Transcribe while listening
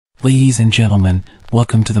Ladies and gentlemen,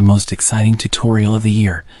 welcome to the most exciting tutorial of the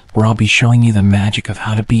year, where I'll be showing you the magic of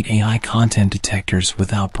how to beat AI content detectors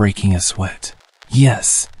without breaking a sweat.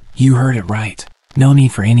 Yes, you heard it right. No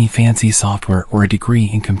need for any fancy software or a degree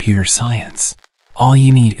in computer science. All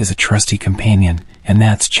you need is a trusty companion, and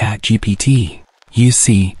that's ChatGPT. You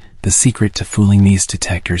see, the secret to fooling these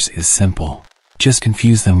detectors is simple. Just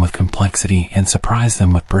confuse them with complexity and surprise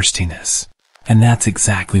them with burstiness. And that's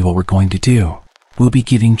exactly what we're going to do. We'll be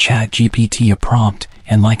giving ChatGPT a prompt,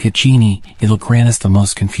 and like a genie, it'll grant us the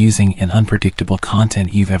most confusing and unpredictable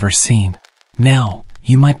content you've ever seen. Now,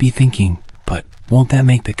 you might be thinking, but won't that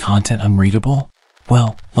make the content unreadable?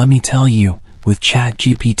 Well, let me tell you, with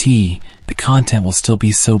ChatGPT, the content will still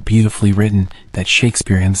be so beautifully written that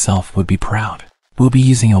Shakespeare himself would be proud. We'll be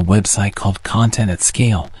using a website called Content at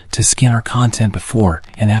Scale to scan our content before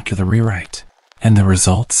and after the rewrite. And the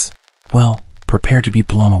results? Well, prepare to be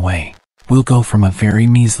blown away. We'll go from a very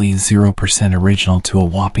measly 0% original to a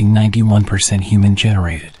whopping 91%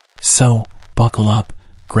 human-generated. So, buckle up,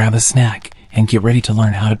 grab a snack, and get ready to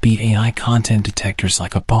learn how to beat AI content detectors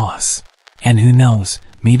like a boss. And who knows,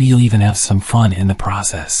 maybe you'll even have some fun in the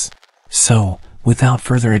process. So, without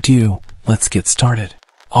further ado, let's get started.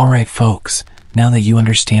 Alright folks, now that you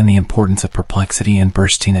understand the importance of perplexity and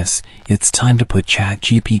burstiness, it's time to put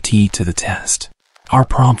ChatGPT to the test. Our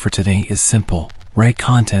prompt for today is simple. Write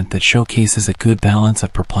content that showcases a good balance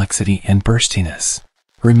of perplexity and burstiness.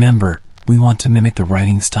 Remember, we want to mimic the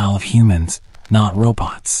writing style of humans, not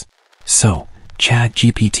robots. So,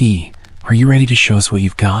 ChatGPT, are you ready to show us what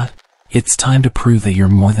you've got? It's time to prove that you're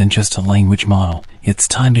more than just a language model. It's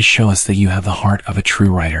time to show us that you have the heart of a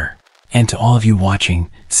true writer. And to all of you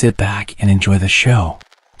watching, sit back and enjoy the show.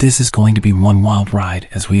 This is going to be one wild ride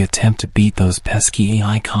as we attempt to beat those pesky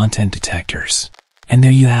AI content detectors. And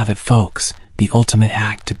there you have it folks, the ultimate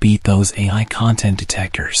hack to beat those AI content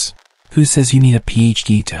detectors. Who says you need a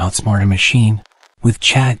PhD to outsmart a machine? With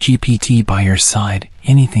ChatGPT by your side,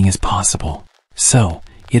 anything is possible. So,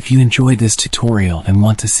 if you enjoyed this tutorial and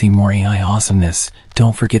want to see more AI awesomeness,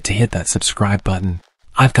 don't forget to hit that subscribe button.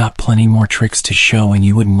 I've got plenty more tricks to show and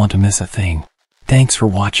you wouldn't want to miss a thing. Thanks for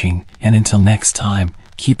watching, and until next time,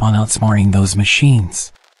 keep on outsmarting those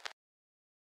machines.